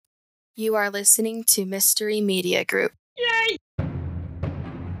You are listening to Mystery Media Group. Yay!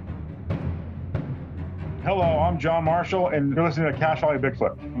 Hello, I'm John Marshall, and you're listening to Cache Valley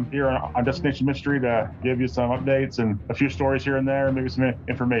Bigfoot. I'm here on Destination Mystery to give you some updates and a few stories here and there, and maybe some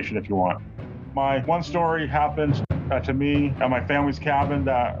information if you want. My one story happened to me at my family's cabin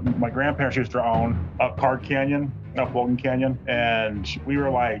that my grandparents used to own up Card Canyon, up Logan Canyon, and we were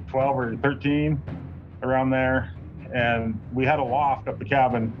like 12 or 13 around there. And we had a loft up the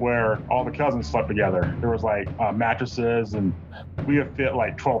cabin where all the cousins slept together. There was like mattresses, and we would fit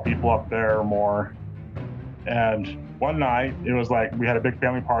like 12 people up there or more. And one night, it was like we had a big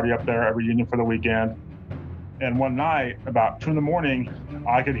family party up there, a reunion for the weekend. And one night, about 2 a.m,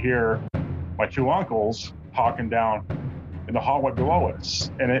 I could hear my two uncles talking down in the hallway below us.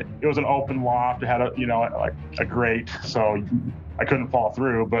 And it was an open loft. It had like a grate, so I couldn't fall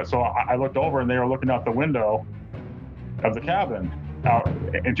through. But so I looked over, and they were looking out the window of the cabin out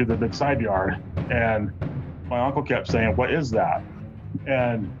into the big side yard. And my uncle kept saying, "What is that?"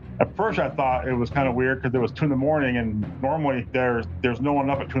 And at first I thought it was kind of weird because it was 2 a.m, and normally there's no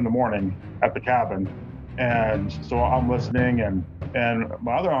one up at 2 a.m. at the cabin. And so I'm listening, and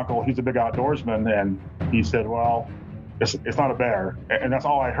my other uncle, he's a big outdoorsman, and he said, "Well, it's not a bear." And that's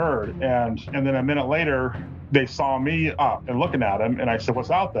all I heard. And then a minute later, they saw me up and looking at him, and I said, "What's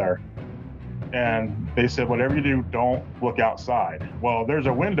out there?" And they said, "Whatever you do, don't look outside." Well, there's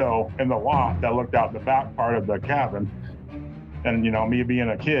a window in the loft that looked out the back part of the cabin. And, me being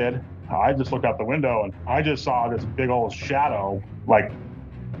a kid, I just looked out the window, and I just saw this big old shadow, like,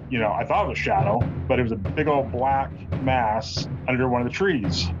 I thought it was a shadow, but it was a big old black mass under one of the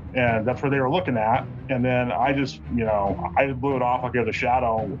trees. And that's where they were looking at. And then I just blew it off like it was a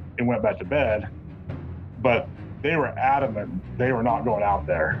shadow and went back to bed. But they were adamant they were not going out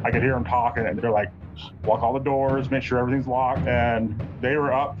there. I could hear them talking, and they're like, "Lock all the doors, make sure everything's locked." And they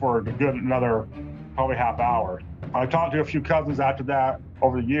were up for a good another probably half hour. I talked to a few cousins after that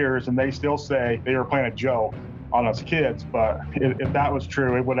over the years, and they still say they were playing a joke on us kids. But if that was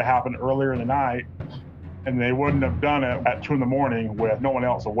true, it would have happened earlier in the night, and they wouldn't have done it at 2 a.m. with no one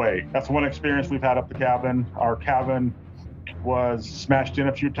else awake. That's one experience we've had up the cabin. Our cabin was smashed in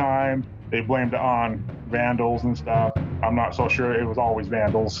a few times. They blamed it on vandals and stuff. I'm not so sure it was always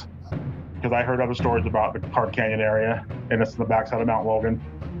vandals, because I heard other stories about the Card Canyon area, and it's in the backside of Mount Logan.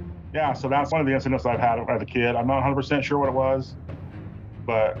 Yeah, so that's one of the incidents I've had as a kid. I'm not 100% sure what it was,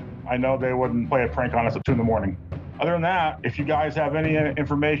 but I know they wouldn't play a prank on us at 2 a.m. Other than that, if you guys have any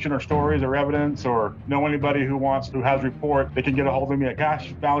information or stories or evidence, or know anybody who has report, they can get a hold of me at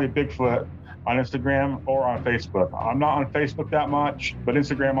Cache Valley Bigfoot on Instagram or on Facebook. I'm not on Facebook that much, but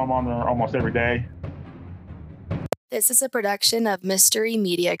Instagram, I'm on there almost every day. This is a production of Mystery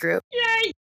Media Group. Yay!